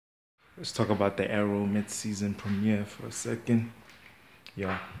Let's talk about the Arrow mid-season premiere for a second.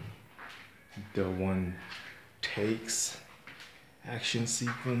 Yeah, the one takes action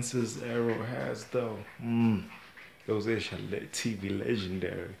sequences Arrow has though. Those ish are TV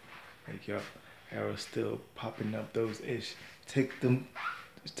legendary. Like yo, Arrow still popping up those ish. It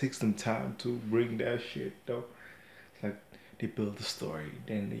takes them time to bring that shit though. Like they build the story,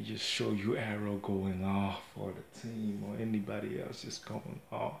 then they just show you Arrow going off, or the team, or anybody else just going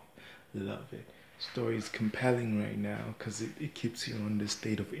off. Love it. Story is compelling right now because it keeps you on this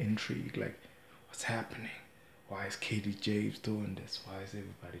state of intrigue. Like, what's happening? Why is Katie James doing this? Why is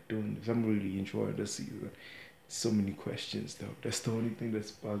everybody doing this? I'm really enjoying this season. So many questions though. That's the only thing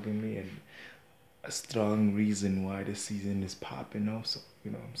that's bugging me, and a strong reason why this season is popping also.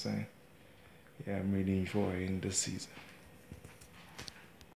 You know what I'm saying? Yeah, I'm really enjoying this season.